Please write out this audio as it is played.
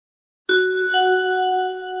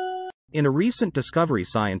In a recent discovery,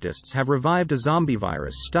 scientists have revived a zombie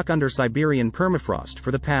virus stuck under Siberian permafrost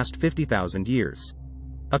for the past 50,000 years.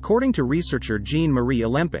 According to researcher Jean-Marie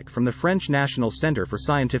Olympic from the French National Center for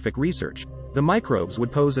Scientific Research, the microbes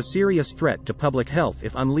would pose a serious threat to public health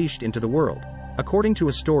if unleashed into the world, according to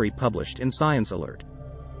a story published in Science Alert.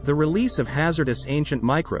 The release of hazardous ancient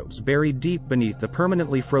microbes buried deep beneath the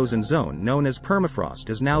permanently frozen zone known as permafrost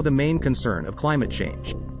is now the main concern of climate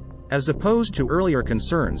change. As opposed to earlier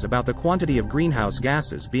concerns about the quantity of greenhouse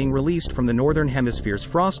gases being released from the northern hemisphere's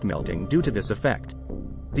frost melting due to this effect.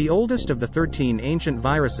 The oldest of the 13 ancient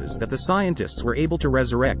viruses that the scientists were able to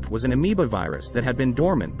resurrect was an amoeba virus that had been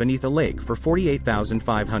dormant beneath a lake for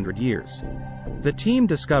 48,500 years. The team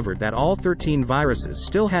discovered that all 13 viruses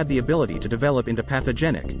still had the ability to develop into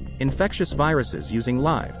pathogenic, infectious viruses using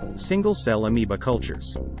live, single-cell amoeba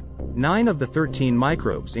cultures. 9 of the 13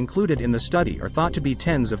 microbes included in the study are thought to be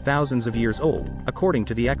tens of thousands of years old, according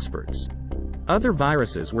to the experts. Other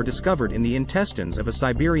viruses were discovered in the intestines of a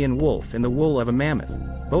Siberian wolf and the wool of a mammoth,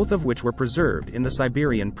 both of which were preserved in the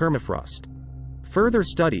Siberian permafrost. Further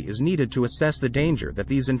study is needed to assess the danger that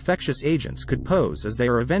these infectious agents could pose as they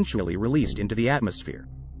are eventually released into the atmosphere.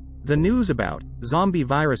 The news about zombie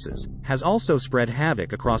viruses has also spread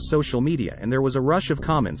havoc across social media, and there was a rush of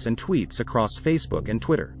comments and tweets across Facebook and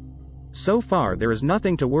Twitter. So far, there is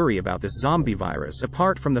nothing to worry about this zombie virus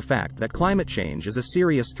apart from the fact that climate change is a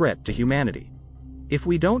serious threat to humanity. If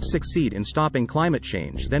we don't succeed in stopping climate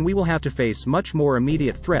change, then we will have to face much more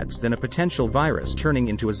immediate threats than a potential virus turning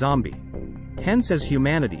into a zombie. Hence, as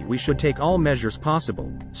humanity, we should take all measures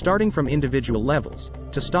possible, starting from individual levels,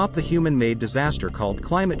 to stop the human-made disaster called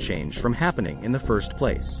climate change from happening in the first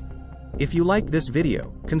place. If you liked this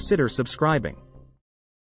video, consider subscribing.